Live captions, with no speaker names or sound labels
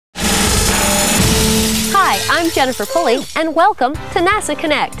Hi, I'm Jennifer Pulley, and welcome to NASA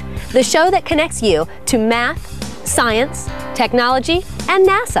Connect, the show that connects you to math, science, technology, and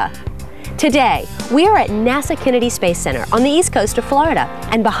NASA. Today, we are at NASA Kennedy Space Center on the east coast of Florida,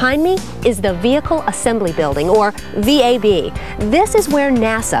 and behind me is the Vehicle Assembly Building, or VAB. This is where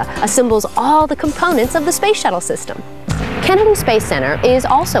NASA assembles all the components of the space shuttle system. Kennedy Space Center is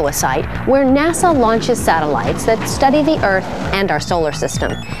also a site where NASA launches satellites that study the Earth and our solar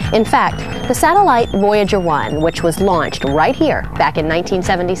system. In fact, the satellite Voyager 1, which was launched right here back in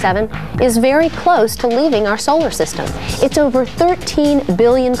 1977, is very close to leaving our solar system. It's over 13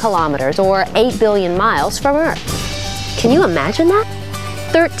 billion kilometers, or 8 billion miles from Earth. Can you imagine that?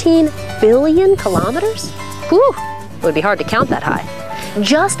 13 billion kilometers? Whew, it would be hard to count that high.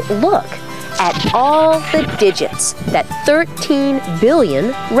 Just look at all the digits that 13 billion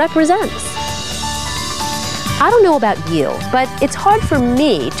represents. I don't know about you, but it's hard for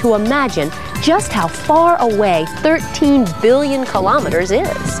me to imagine just how far away 13 billion kilometers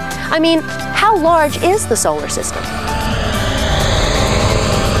is. I mean, how large is the solar system?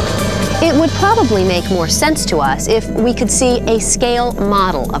 It would probably make more sense to us if we could see a scale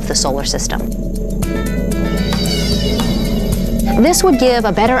model of the solar system. This would give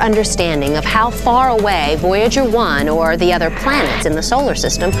a better understanding of how far away Voyager 1 or the other planets in the solar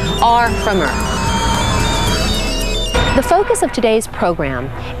system are from Earth. The focus of today's program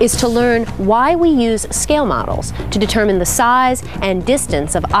is to learn why we use scale models to determine the size and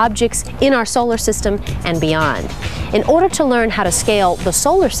distance of objects in our solar system and beyond. In order to learn how to scale the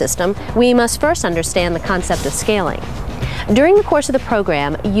solar system, we must first understand the concept of scaling. During the course of the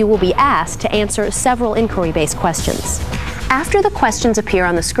program, you will be asked to answer several inquiry-based questions. After the questions appear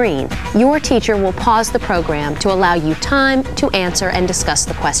on the screen, your teacher will pause the program to allow you time to answer and discuss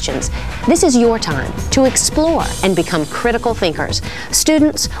the questions. This is your time to explore and become critical thinkers.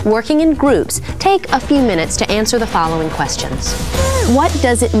 Students working in groups, take a few minutes to answer the following questions. What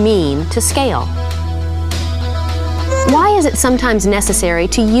does it mean to scale? Why is it sometimes necessary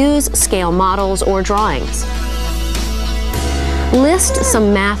to use scale models or drawings? List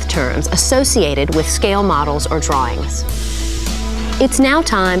some math terms associated with scale models or drawings. It's now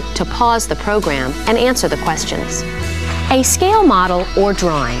time to pause the program and answer the questions. A scale model or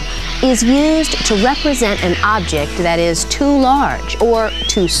drawing is used to represent an object that is too large or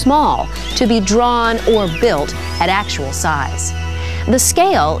too small to be drawn or built at actual size. The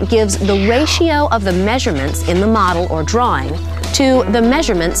scale gives the ratio of the measurements in the model or drawing to the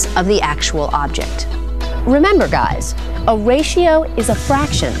measurements of the actual object. Remember, guys, a ratio is a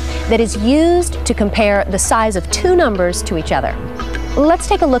fraction that is used to compare the size of two numbers to each other. Let's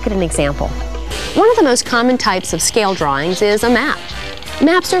take a look at an example. One of the most common types of scale drawings is a map.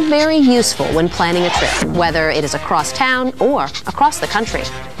 Maps are very useful when planning a trip, whether it is across town or across the country.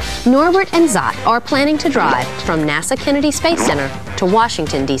 Norbert and Zot are planning to drive from NASA Kennedy Space Center to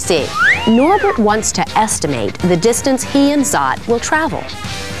Washington, D.C. Norbert wants to estimate the distance he and Zot will travel.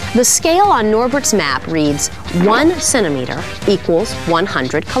 The scale on Norbert's map reads 1 centimeter equals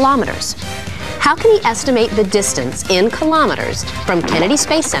 100 kilometers. How can he estimate the distance in kilometers from Kennedy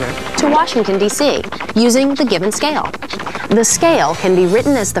Space Center to Washington, D.C. using the given scale? The scale can be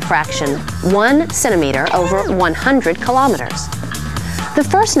written as the fraction 1 centimeter over 100 kilometers. The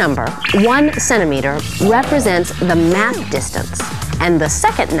first number, 1 centimeter, represents the map distance, and the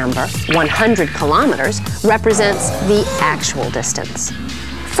second number, 100 kilometers, represents the actual distance.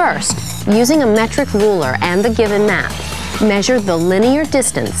 First, using a metric ruler and the given map, measure the linear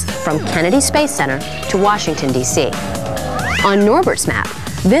distance from Kennedy Space Center to Washington, D.C. On Norbert's map,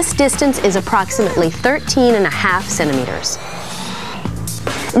 this distance is approximately 13.5 centimeters.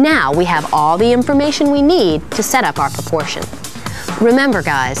 Now we have all the information we need to set up our proportion. Remember,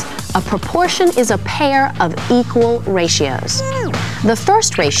 guys, a proportion is a pair of equal ratios. The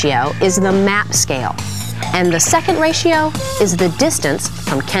first ratio is the map scale, and the second ratio is the distance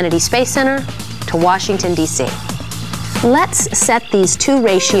from Kennedy Space Center to Washington, D.C. Let's set these two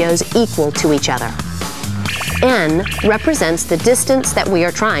ratios equal to each other. N represents the distance that we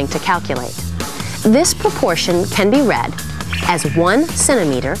are trying to calculate. This proportion can be read as 1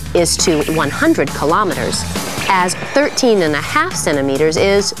 centimeter is to 100 kilometers, as 13.5 centimeters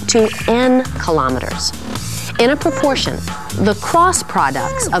is to n kilometers. In a proportion, the cross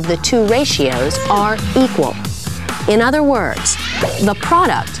products of the two ratios are equal. In other words, the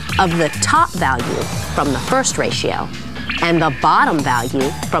product of the top value from the first ratio and the bottom value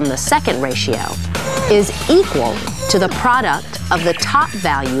from the second ratio is equal to the product of the top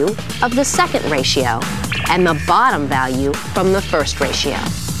value of the second ratio and the bottom value from the first ratio.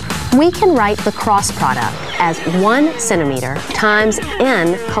 We can write the cross product as 1 centimeter times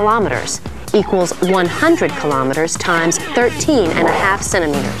n kilometers equals 100 kilometers times 13.5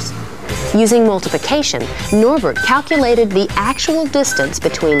 centimeters. Using multiplication, Norbert calculated the actual distance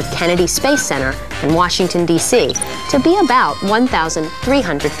between Kennedy Space Center and Washington, D.C. to be about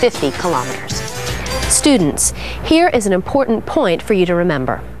 1,350 kilometers. Students, here is an important point for you to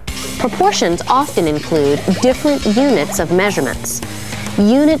remember. Proportions often include different units of measurements.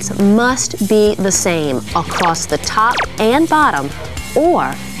 Units must be the same across the top and bottom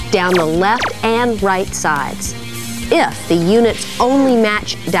or down the left and right sides. If the units only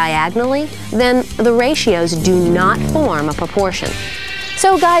match diagonally, then the ratios do not form a proportion.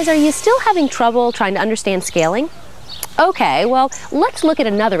 So guys, are you still having trouble trying to understand scaling? Okay, well, let's look at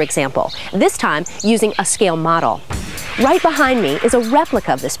another example, this time using a scale model. Right behind me is a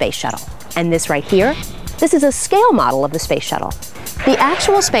replica of the space shuttle. And this right here, this is a scale model of the space shuttle. The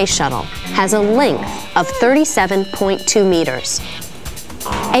actual space shuttle has a length of 37.2 meters,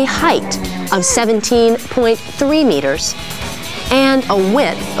 a height of 17.3 meters, and a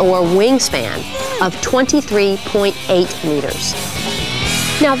width or wingspan of 23.8 meters.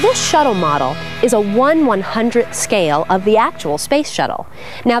 Now this shuttle model is a 1/100th scale of the actual space shuttle.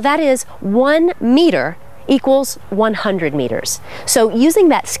 Now that is 1 meter equals 100 meters. So using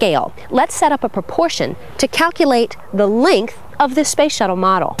that scale, let's set up a proportion to calculate the length of this space shuttle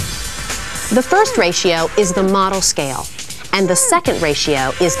model. The first ratio is the model scale, and the second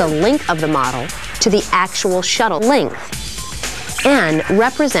ratio is the length of the model to the actual shuttle length. N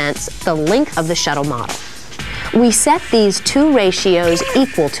represents the length of the shuttle model. We set these two ratios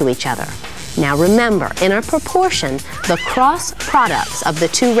equal to each other. Now remember, in a proportion, the cross products of the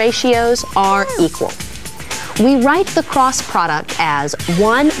two ratios are equal. We write the cross product as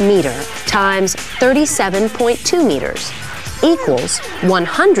 1 meter times 37.2 meters equals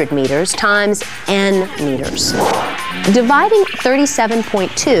 100 meters times n meters. Dividing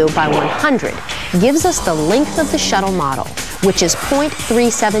 37.2 by 100 gives us the length of the shuttle model, which is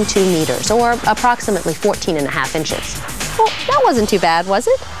 0.372 meters, or approximately 14.5 inches. Well, that wasn't too bad, was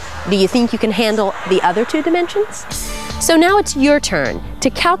it? Do you think you can handle the other two dimensions? So now it's your turn to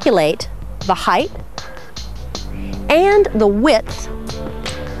calculate the height and the width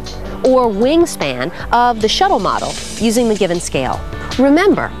or wingspan of the shuttle model using the given scale.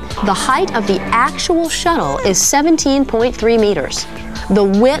 Remember, the height of the actual shuttle is 17.3 meters. The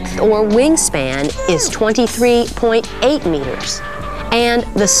width or wingspan is 23.8 meters. And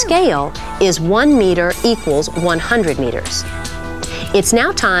the scale is 1 meter equals 100 meters. It's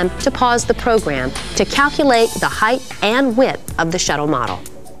now time to pause the program to calculate the height and width of the shuttle model.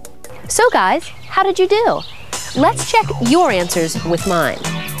 So guys, how did you do? Let's check your answers with mine.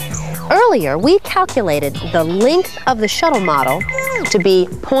 Earlier, we calculated the length of the shuttle model to be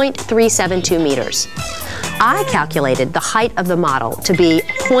 0.372 meters. I calculated the height of the model to be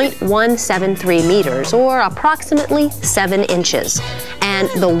 0.173 meters, or approximately 7 inches, and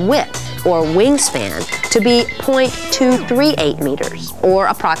the width or wingspan to be 0.238 meters, or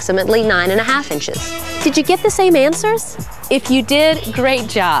approximately 9.5 inches. Did you get the same answers? If you did, great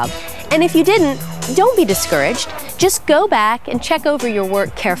job. And if you didn't, don't be discouraged. Just go back and check over your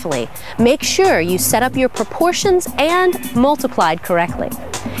work carefully. Make sure you set up your proportions and multiplied correctly.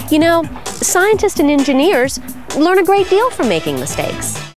 You know, scientists and engineers learn a great deal from making mistakes.